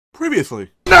Previously.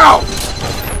 No!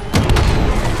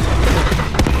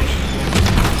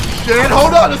 Shit,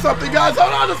 hold on to something, guys!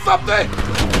 Hold on to something!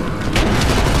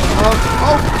 Oh,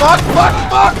 fuck! Oh,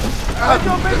 fuck,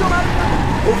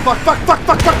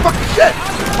 shit!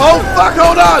 Oh, fuck,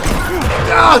 hold on!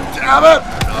 God damn it!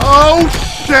 Oh,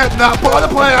 shit, not part of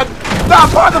the plan! Not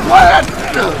part of the plan!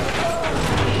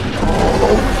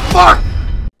 Oh, fuck!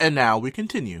 And now we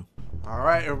continue.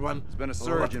 Alright, everyone. There's been a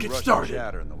surge in Russian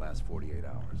chatter in the last 48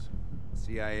 hours.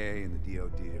 CIA and the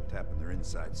DOD have tapped their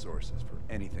inside sources for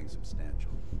anything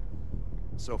substantial.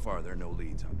 So far, there are no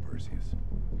leads on Perseus.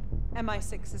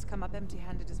 MI6 has come up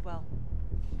empty-handed as well.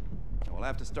 We'll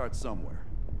have to start somewhere.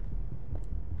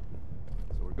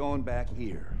 So we're going back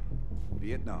here.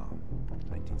 Vietnam,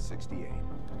 1968.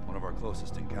 One of our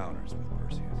closest encounters with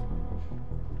Perseus.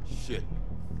 Shit.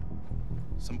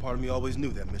 Some part of me always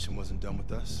knew that mission wasn't done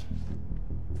with us.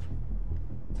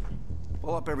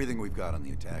 Pull up everything we've got on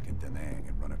the attack at Da Nang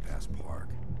and run it past Park.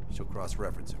 She'll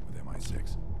cross-reference it with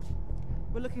MI6.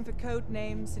 We're looking for code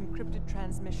names, encrypted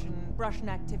transmission, Russian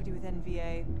activity with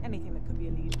NVA, anything that could be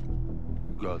a lead.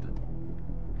 Good.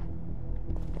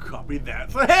 Copy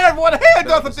that. So hey everyone, hey,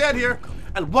 Dawson Dan here,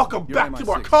 and welcome back to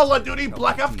our Call of Duty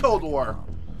Black Ops Cold War.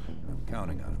 I'm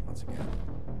counting on it once again.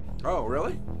 Oh,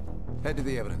 really? Head to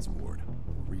the evidence board.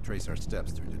 We'll retrace our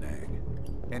steps through Da Nang.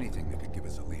 Anything that could give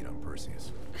us a lead on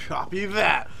Perseus. Copy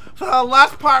that. So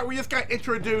last part, we just got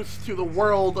introduced to the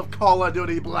world of Call of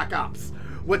Duty Black Ops,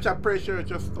 which I'm pretty sure is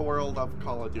just the world of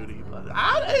Call of Duty.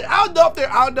 I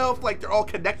don't know if like they're all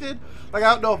connected. Like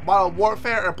I don't know if Modern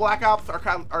Warfare or Black Ops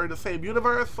are in the same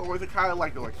universe, or is it kind of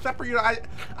like they're like separate? I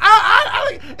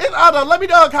don't know. Let me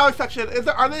know in the comment section.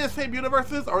 Are they the same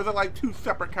universes, or is it like two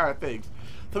separate kind of things?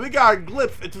 So we got a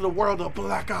glimpse into the world of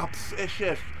Black Ops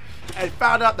and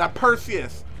found out that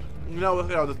Perseus, you know,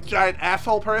 the giant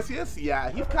asshole Perseus, yeah,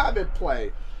 he's kind of in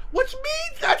play. Which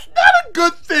means that's not a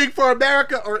good thing for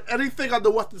America or anything on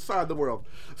the western side of the world.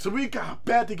 So we gotta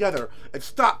band together and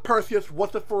stop Perseus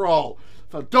once and for all.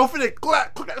 So don't forget,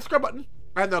 click that subscribe button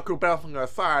and the group bell on the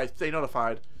side, stay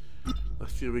notified.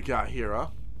 Let's see what we got here, huh?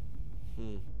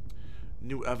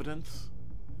 New evidence?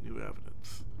 New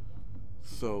evidence.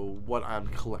 So what I'm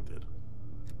collected.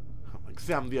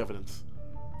 Examine the evidence.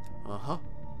 Yep.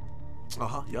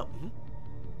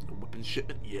 A weapon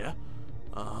shipment, yeah.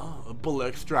 A bullet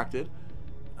extracted,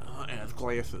 and its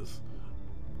glasses.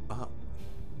 Oh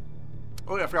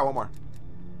yeah, I forgot one more.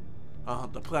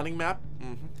 The planning map.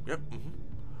 Yep.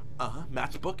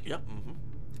 Matchbook. Yep.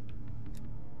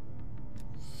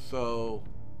 So,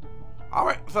 all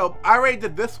right. So I already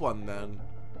did this one then.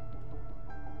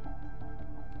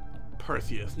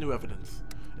 Perseus, new evidence.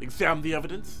 Examine the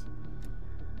evidence.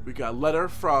 We got a letter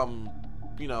from,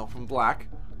 from Black,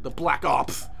 the Black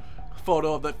Ops.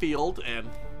 Photo of the field and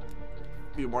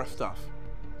a few more stuff.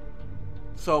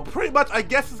 So pretty much I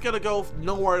guess it's gonna go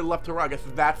nowhere left to right. I guess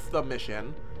that's the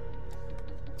mission.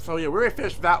 So yeah, we already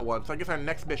finished that one. So I guess our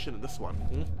next mission is this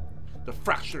one. The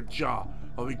fractured jaw.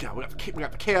 Oh, we got the camp, we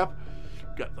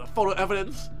got the photo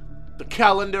evidence, the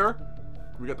calendar,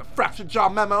 we got the fractured jaw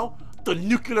memo, the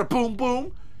nuclear boom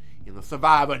boom, and the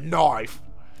survivor knife.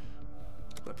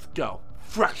 Let's go.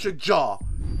 Fractured jaw.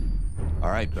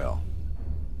 Alright, Bell.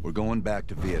 We're going back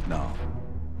to Vietnam.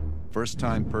 First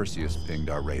time Perseus pinged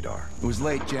our radar. It was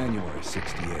late January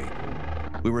 '68.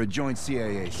 We were a joint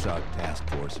CIA-SOG task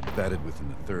force embedded within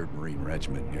the 3rd Marine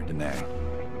Regiment near Da Nang.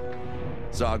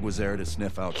 SOG was there to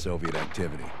sniff out Soviet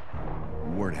activity.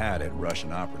 Word had it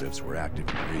Russian operatives were active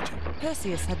in the region.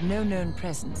 Perseus had no known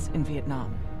presence in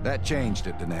Vietnam. That changed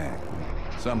at Da Nang.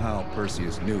 Somehow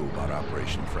Perseus knew about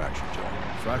Operation Fractured Jaw.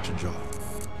 Fractured Jaw.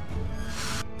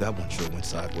 That one sure went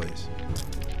sideways.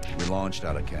 We launched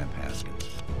out of Camp Haskins.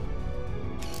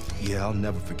 Yeah, I'll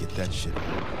never forget that shit.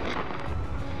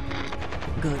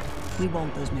 Good. We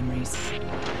want those memories.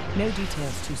 No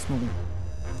details too small.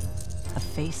 A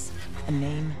face, a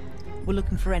name. We're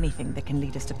looking for anything that can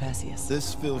lead us to Perseus.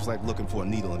 This feels like looking for a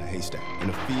needle in a haystack, in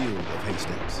a field of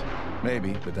haystacks.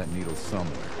 Maybe, but that needle's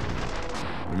somewhere.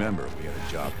 Remember, we had a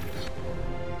job to do.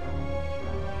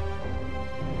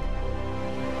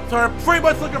 So we're pretty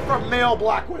much looking for male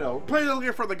Black Widow. Pretty much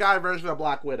looking for the guy version of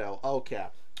Black Widow. Okay.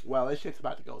 Well, this shit's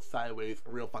about to go sideways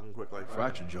real fucking quickly.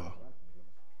 Fractured Jaw.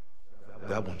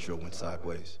 That one sure went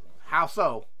sideways. How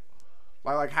so?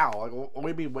 Like how? Like, what do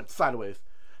you mean went sideways?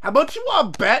 How about you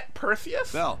want to bet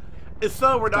Perseus? Bell. It's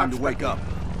so we're not Time to wake up.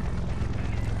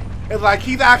 It's like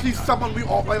he's actually someone we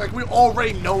all like we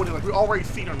already know him. Like we already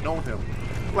seen or known him.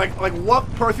 Like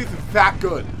what Perseus is that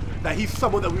good that he's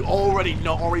someone that we already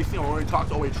know, already seen, already talked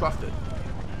to, already trusted.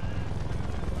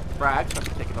 Brad, I'm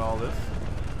taking all this.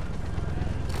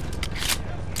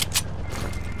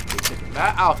 taking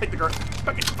that. I'll take the girl.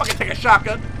 Fucking take a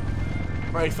shotgun.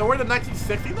 Right, so we're in the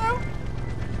 1960s now?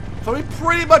 So we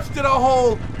pretty much did a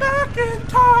whole back in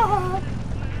time.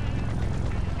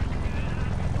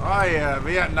 Oh yeah,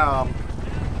 Vietnam.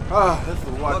 Oh, this is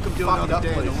one Welcome to fucked another up day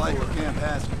in place. the life of Camp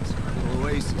Haskins. An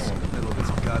oasis in the middle of this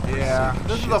goddamn Yeah, city.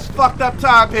 this is a fucked up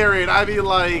time period. I mean,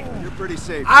 like, You're pretty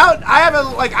safe. I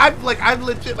haven't I've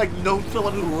legit like known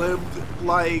someone who lived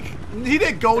like he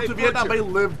didn't go to Vietnam, but he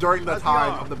lived during the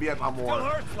time of the Vietnam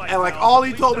War, and like all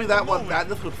he told me that was that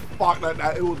this was fucked.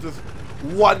 That it was just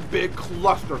one big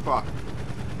clusterfuck.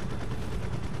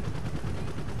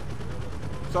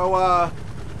 So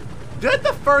did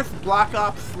the first Black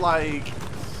Ops like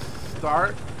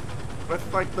start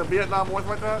with like the Vietnam War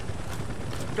like that?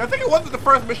 I think it wasn't the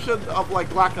first mission of like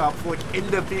Black Ops like in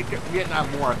the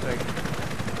Vietnam War. I think.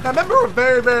 I remember a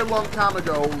very, very long time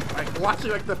ago, like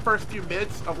watching like the first few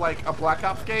minutes of like a Black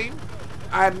Ops game.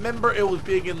 I remember it was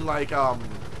being in like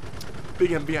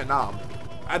being in Vietnam.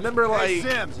 I remember like Hey,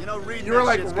 Sims, you know, reading you were that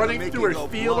like shit's gonna running make through you a go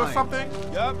field or blind. something.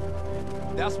 Yup.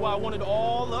 That's why I want it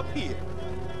all up here.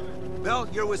 Bell,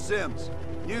 you're with Sims.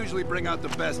 Usually bring out the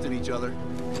best in each other.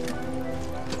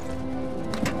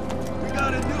 We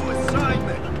got a new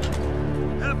assignment.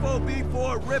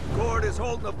 FOB4 Ripcord is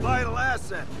holding a vital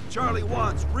asset Charlie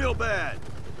wants real bad.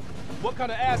 What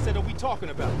kind of asset are we talking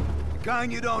about? The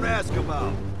kind you don't ask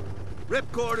about.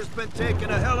 Ripcord has been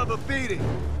taking a hell of a beating,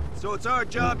 so it's our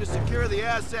job to secure the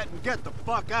asset and get the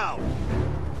fuck out.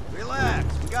 Relax,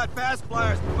 we got fast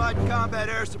flyers providing combat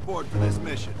air support for this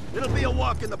mission. It'll be a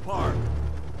walk in the park.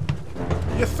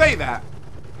 You say that.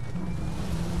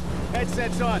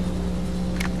 Headsets on.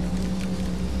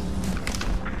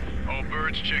 All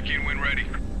birds, check in when ready.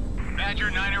 Badger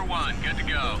 9-1, good to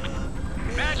go.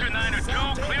 Badger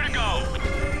 9-2, clear to go.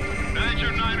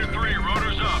 Badger 9-3,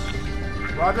 rotors up.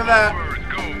 Roger that. All birds,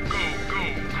 go, go, go.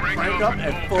 Crank up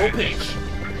at full pitch.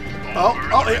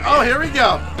 Oh, here we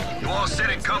go. You all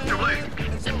sitting comfortably?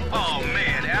 Oh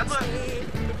man, Adler.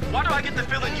 Why do I get the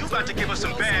feeling you about to give us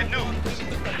some bad news?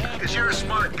 Because you're a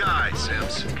smart guy,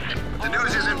 Sims. The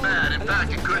news isn't bad. In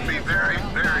fact, it could be very,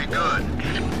 very good.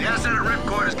 The asset at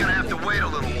Ripcord is gonna have to wait a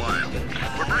little while.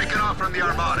 We're breaking off from the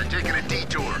Armada, taking a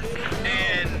detour.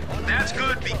 And that's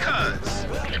good because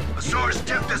a source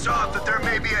tipped us off that there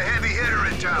may be a heavy hitter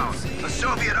in town. A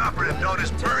Soviet operative known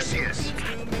as Perseus.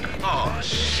 Oh,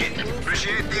 shit.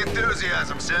 Appreciate the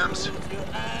enthusiasm, Sims.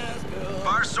 If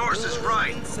our source is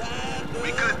right,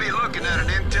 we could be looking at an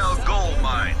intel gold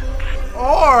mine.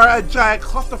 Or a giant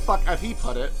clusterfuck, as he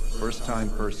put it. First time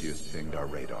Perseus pinged our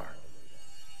radar.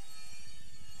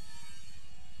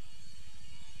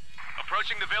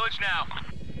 Approaching the village now.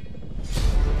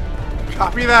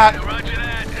 Copy that. Roger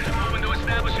that. Moving to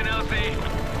establish an LZ.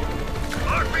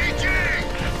 RPG!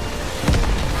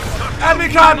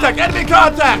 Enemy contact! Enemy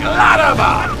contact! Light 'em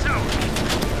up!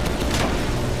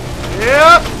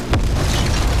 Yep!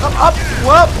 Up!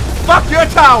 Well, fuck your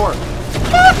tower!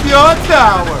 Fuck your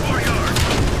tower!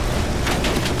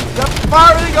 They're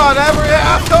firing on every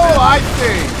asshole I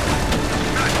see!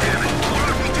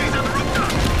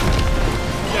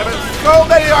 Yeah, but so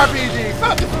many RPGs!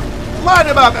 Light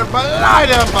 'em up, everybody! Light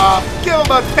 'em up! Give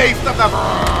 'em a taste of the...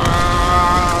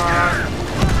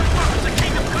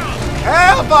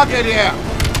 Hell fucking yeah!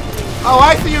 Oh,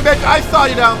 I see you, bitch! I saw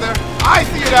you down there! I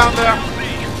see you down there!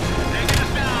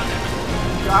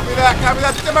 Copy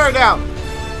that, simmer down!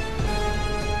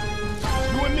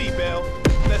 You and me, Bell.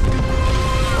 Let's do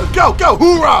it. Go, go,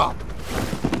 hoorah!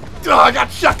 Oh, I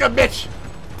got shotgun, bitch!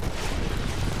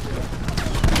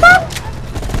 Boop!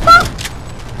 Boop!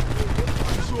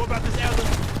 You sure about this, Adler?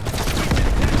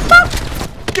 Boop!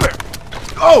 Come here!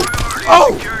 Oh!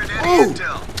 Oh! Ooh!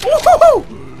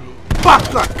 Woohoo! Box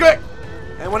click, click!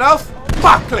 Anyone else?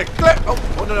 Box click, click! Oh,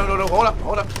 no, hold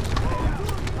up.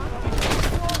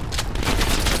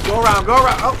 Go around.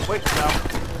 Oh, wait, no.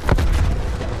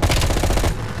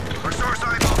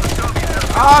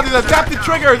 Oh, these adaptive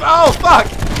triggers! Oh, fuck!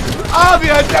 Oh, the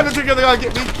adaptive triggers are gonna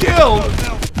get me killed!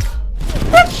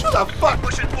 Bitch, shut the fuck!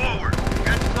 Pushing forward.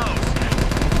 Get close.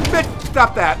 Bitch,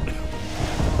 stop that!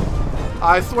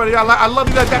 I swear to God, I love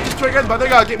these adaptive triggers, but they're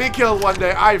gonna get me killed one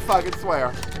day. I fucking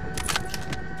swear.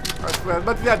 I swear,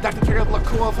 but these adaptive triggers look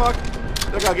cool as fuck.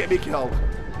 They're gonna get me killed.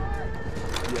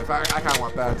 Yeah, I kind of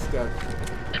want that instead.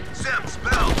 Sims,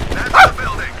 Bell, that's the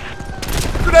building.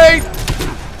 Grenade!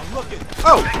 I'm looking.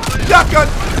 Oh, shotgun!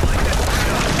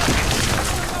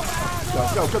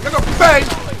 Go! Bang!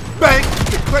 Bang!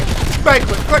 Click! Bang!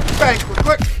 Click! Bang!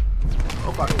 Click!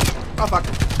 Oh fuck!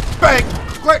 Bang!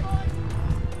 Click!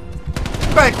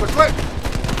 Bang! Click!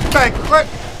 Bang! Click!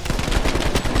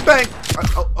 Bang!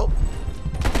 Oh!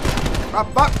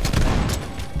 Fuck!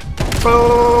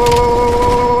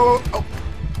 Oh.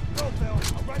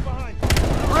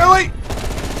 Really?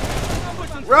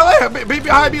 Really? Be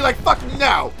behind me like fucking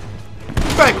now.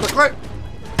 Bang, click.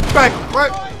 Bang,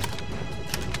 click.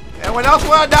 Anyone else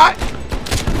wanna die?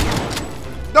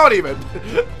 Don't even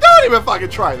fucking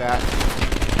try that.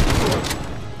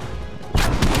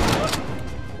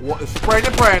 What? Spraying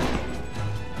and praying.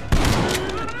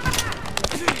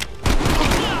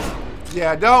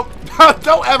 Yeah, don't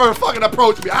ever fucking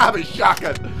approach me. I have a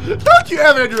shotgun. Don't you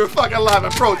ever in your fucking life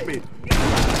approach me.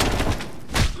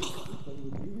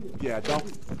 Yeah, don't.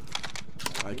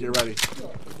 Alright, get ready.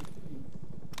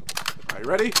 Alright,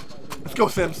 ready? Let's go,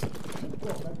 Sims.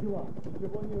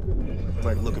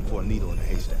 Like looking for a needle in a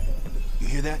haystack. You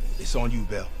hear that? It's on you,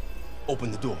 Bell.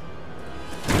 Open the door.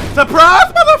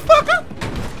 Surprise, motherfucker!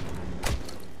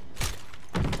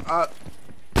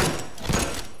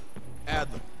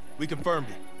 Adler, we confirmed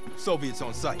it. Soviets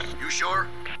on site. You sure?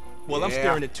 Well, I'm Yeah.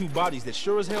 staring at two bodies that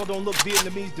sure as hell don't look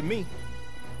Vietnamese to me.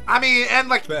 I mean, and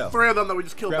like Bell, 3 of them that we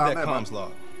just killed Grab down that there. comms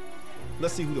log.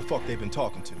 Let's see who the fuck they've been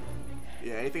talking to.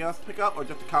 Yeah, anything else to pick up or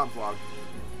just the comms log?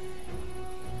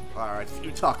 Alright, so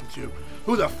you're talking to.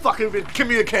 Who the fuck have you been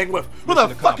communicating with? Who the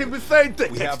Mission fuck have you been saying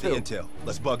dick We pics have the to? intel.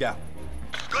 Let's bug out.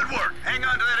 Good work. Hang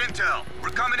on to that intel. We're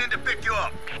coming in to pick you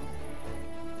up.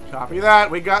 Copy that.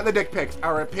 We got the dick pics. I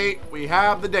repeat, we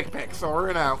have the dick pics, so we're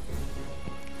in out.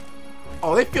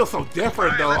 Oh, they feel so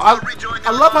different though. Alright, let's go rejoin the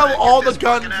I love how line and all get the this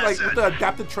guns, fucking like asset. with the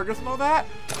adaptive triggers and all that,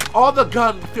 all the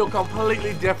guns feel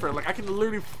completely different. Like I can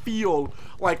literally feel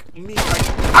like me, like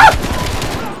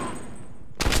ah!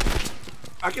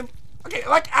 Okay,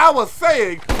 like I was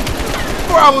saying,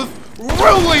 before I was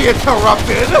rudely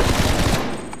interrupted.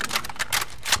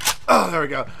 Oh, there we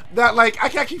go. That like I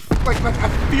can actually like I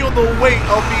feel the weight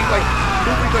of me like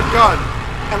moving the gun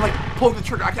and like pulling the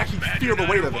trigger. I can actually feel the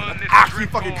weight of it. That's actually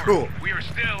fucking cool. We are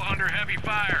still under heavy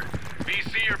fire.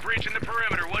 BC are breaching the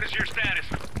perimeter. What is your status?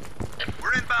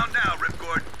 We're inbound now,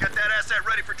 Ripcord. Get that asset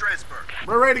ready for transfer.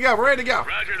 We're ready to go. We're ready to go.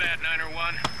 Roger that,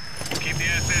 901. Keep the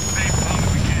assets safe as long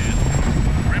as we can.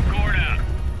 Ripcord out.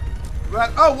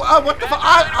 But, what the fuck?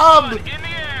 In the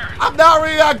air. I'm not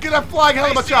really that good at flying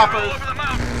helicopter All choppers. over the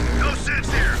mountain. No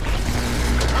sense here.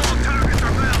 All targets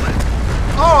are valid.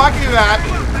 Oh, I can do that.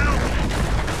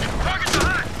 Target's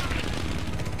behind.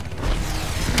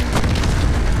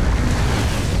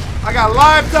 I got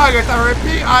live targets. I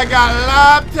repeat, I got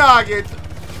live targets.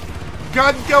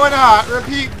 Guns going hot.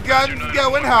 Repeat, guns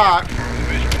going hot.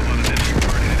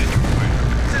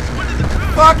 Since when did the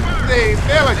troops Fuck burn? the They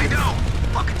villages. don't.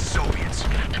 Fucking Soviets.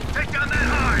 Take down that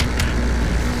hide.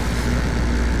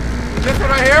 Is this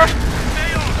what I hear?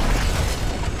 Stay on.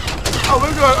 Oh,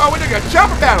 we're doing a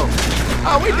chopper battle.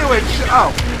 Oh, we doing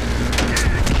oh.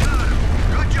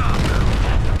 Good job, Bill.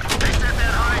 They sent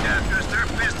that hide after us. They're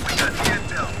pissed we got the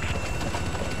intel.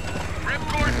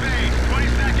 Ripcord base. 20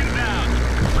 seconds out.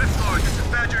 Ripcord, this is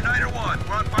Badger 901.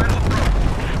 We're on final approach.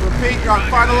 Repeat, you're on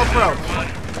final approach.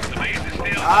 The base is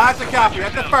still. That's a copy.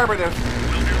 That's affirmative.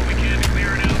 We'll do what we can to clear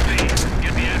an LZ.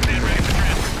 Get the asset ready for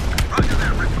transfer. Roger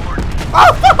that, Ripcord.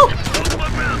 Oh!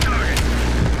 Multiple ground targets.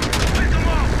 Pick them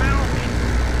off, Bill.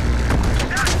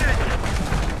 That's it.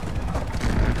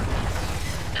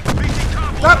 BT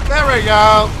Combo. Up, there we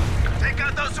go. Take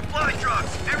out those supply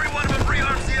trucks. Every one of them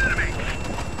rearms the enemy.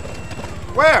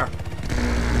 Where?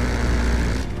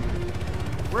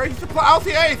 Where is the supply? I don't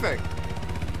see anything.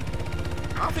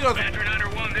 I don't see those. Badger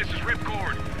 901, this is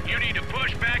Ripcord. You need to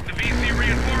push back the VC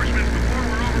reinforcements before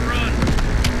we're overrun.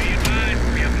 Be advised,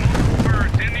 we have multiple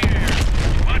birds in the air.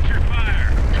 Watch your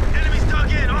fire. Enemies dug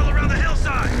in all around the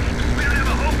hillside. We don't have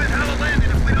a hope in hell of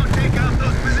landing if we don't take out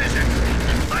those positions.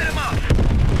 Light them up.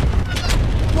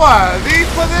 What? These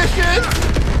positions?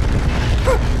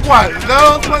 What?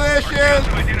 Those positions?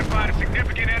 Identified a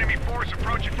significant enemy force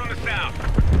approaching from the south.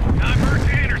 Divert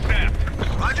to intercept.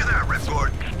 Roger that,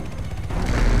 Ripcord.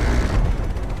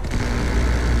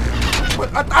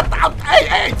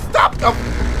 Hey, stop them!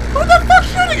 Who the fuck's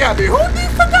shooting at me? Who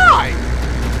needs to die?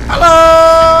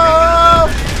 Hello!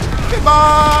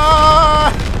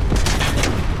 Goodbye!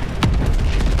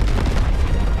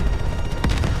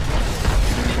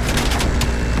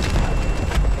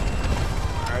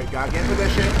 Alright, gotta get in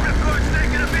position. Ripcord's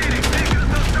taking a beating. Taking us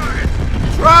those targets.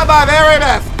 Try my very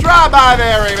best! Try my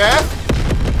very best!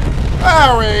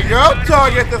 There we go!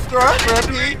 Target destroyed!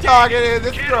 Repeat, target is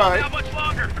destroyed. How much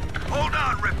longer? Hold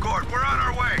on, Ripcord. We're on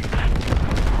our way.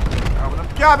 I'm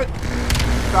coming!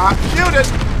 Stop shooting!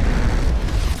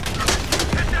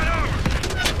 Get that over.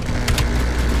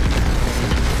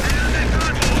 Stay on that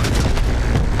convoy.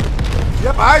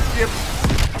 Yep, I skip.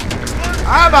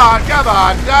 Come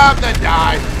on, time to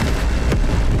die.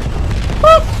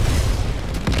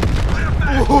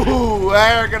 Ooh,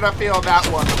 they're gonna feel that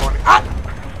one in the morning.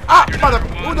 Mother,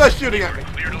 who does shooting at me?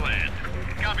 Clear to land.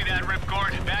 Copy that,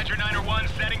 Ripcord. Badger 901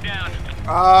 setting down.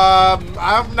 I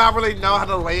don't really know how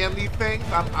to land these things.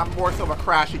 I'm more so of a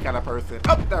crashy kind of person.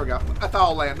 Oh, there we go. I thought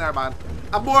I'll land. Never mind.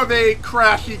 I'm more of a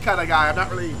crashy kind of guy. I'm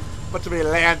not really much of a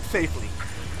land safely.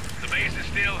 The base is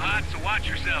still hot, so watch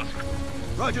yourselves.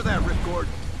 Roger that, Ripcord.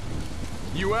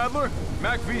 You Adler?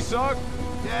 Mac V SOG?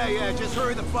 Yeah, just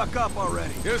hurry the fuck up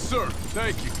already. Yes, sir.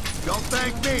 Thank you. Don't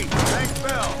thank me. Thank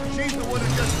Bell. She's the one who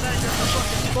just snagged us a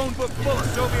fucking phone book full of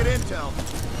Soviet intel.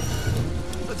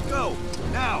 Let's go.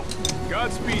 Now.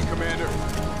 Godspeed, Commander.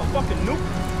 A fucking nuke?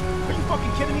 Are you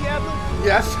fucking kidding me, Adler?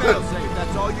 Yes. Failsafe,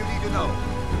 that's all you need to know.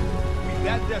 We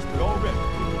that desperate already.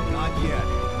 Not yet.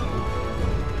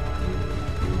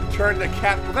 Turn the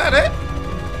cat. Was that it?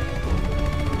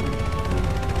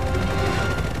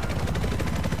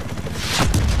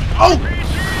 Oh,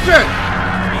 shit!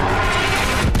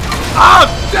 Oh,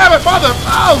 damn it, mother!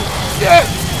 Oh, shit!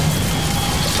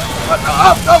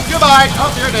 Oh, goodbye! Oh,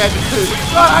 you're dead.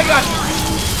 Oh, I got you.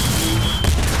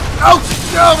 Oh,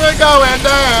 children going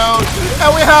down!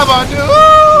 And we have a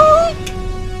nuke!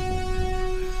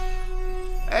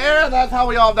 And that's how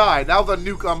we all died. That was a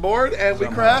nuke on board, and we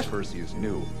crashed. Perseus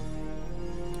knew.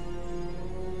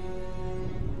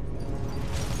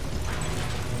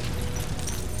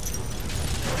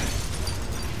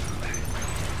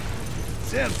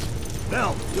 Sims,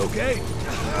 Bell, you okay?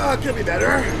 Could be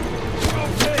better.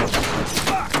 Okay.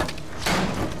 Fuck.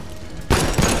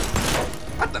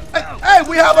 What the? Hey,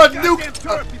 we have a nuke!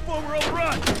 Turret before we're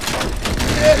overrun.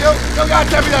 Yeah, you gotta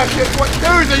tell me that shit. What?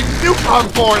 There's a nuke on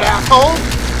board, asshole!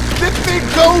 This thing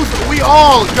goes, we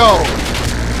all go!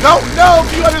 No,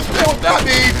 you understand what that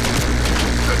means?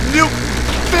 The nuke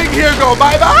thing here go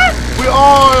bye-bye? We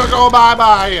all go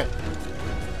bye-bye.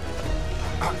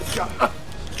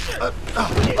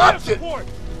 Shit.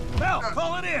 Bell,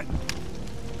 call it in.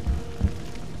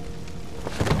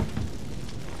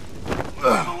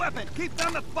 Have a weapon. Keep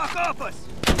them the fuck off us.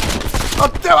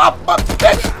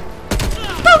 Bitch!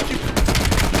 Don't you!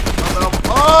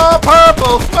 Oh,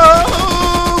 purple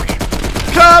smoke!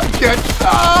 Come get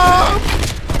some!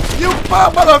 You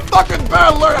motherfucking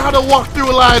better learn how to walk through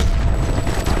a line!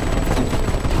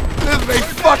 This is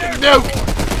a fucking nuke!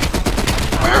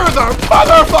 Where's our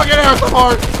motherfucking air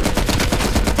support?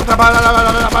 Oh,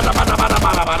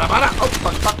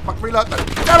 fuck, reload.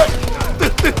 Damn it!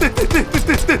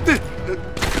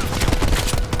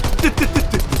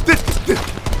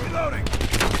 Reloading.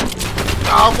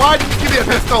 Oh, why did you give me a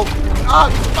pistol? Ah,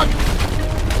 fuck.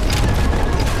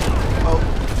 Oh.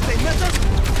 Did they miss us?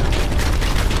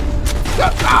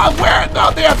 Where? No,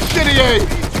 they have shitty aim.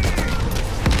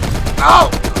 Oh,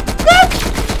 bitch!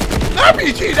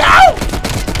 RPG now!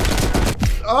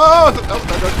 Oh,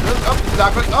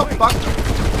 exactly. Oh, fuck.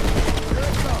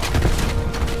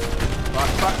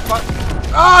 Fuck.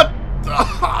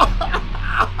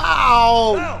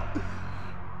 Ow!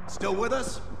 Still with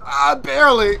us?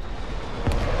 Barely.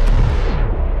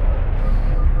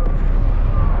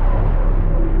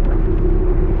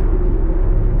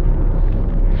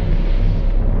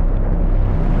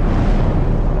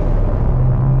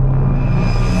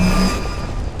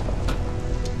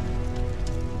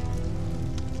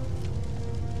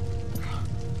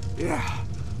 Yeah,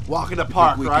 walk in the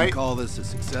park, we right? can call this a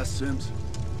success, Sims?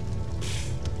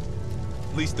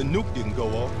 At least the nuke didn't go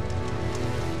off.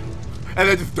 And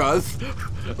it just does.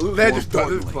 That just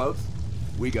does. It's close.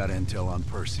 We got intel on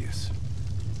Perseus.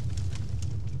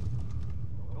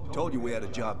 Told you we had a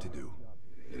job to do.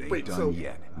 It ain't Wait, done so-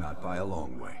 yet, not by a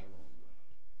long way.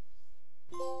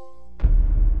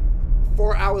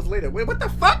 4 hours later. Wait, what the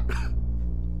fuck?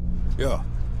 Yeah.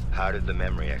 How did the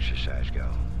memory exercise go?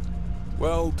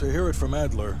 Well, to hear it from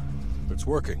Adler, it's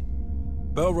working.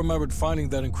 Bell remembered finding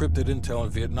that encrypted intel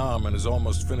in Vietnam and is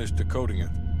almost finished decoding it.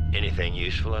 Anything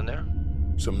useful in there?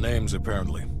 Some names,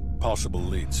 apparently. Possible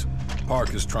leads.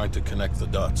 Park is trying to connect the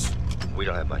dots. We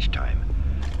don't have much time.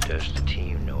 Does the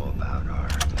team know about our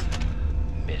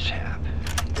mishap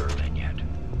in Berlin yet?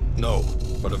 No,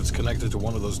 but if it's connected to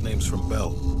one of those names from Bell,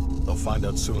 they'll find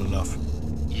out soon enough.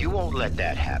 You won't let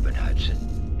that happen,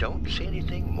 Hudson. Don't say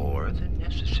anything more than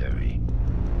necessary.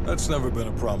 That's never been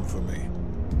a problem for me.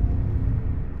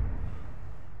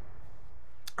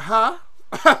 Huh?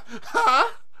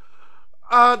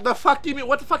 The fuck do you mean?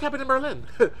 What the fuck happened in Berlin?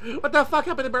 What the fuck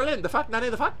happened in Berlin? The fuck? Nani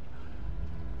the fuck?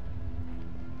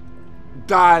 Finished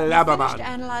Dilemma.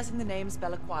 analyzing the names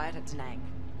Bell acquired at Da Nang.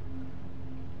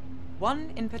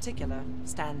 One in particular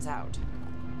stands out.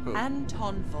 Who?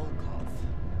 Anton Volkov.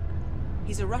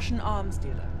 He's a Russian arms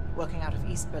dealer working out of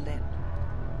East Berlin.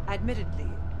 Admittedly,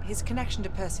 his connection to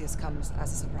Perseus comes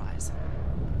as a surprise.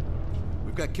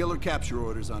 We've got killer capture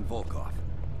orders on Volkov.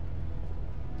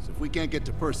 So if we can't get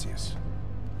to Perseus,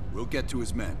 we'll get to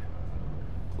his men.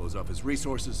 Close off his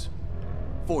resources,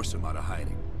 force him out of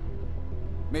hiding.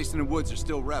 Mason and Woods are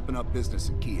still wrapping up business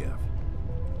in Kiev.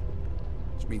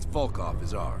 Which means Volkov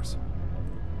is ours.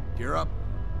 Gear up,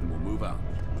 and we'll move out.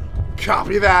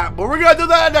 Copy that. But we're gonna do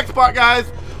that in the next part, guys.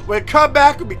 When we come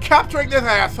back, we'll be capturing this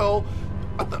asshole.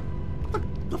 What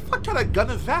the fuck kind of gun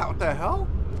is that? What the hell?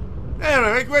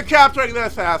 Anyway, we're capturing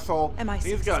this asshole.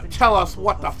 He's gonna tell us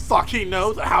what the fuck he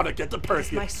knows and how to get to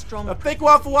Perseus. Thank you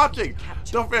all for watching.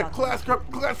 Don't forget to click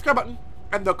the subscribe button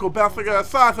and the cool bell so you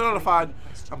get notified.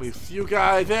 And we'll see you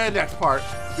guys in the next part.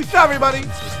 Peace out, everybody.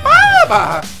 Bye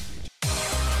bye.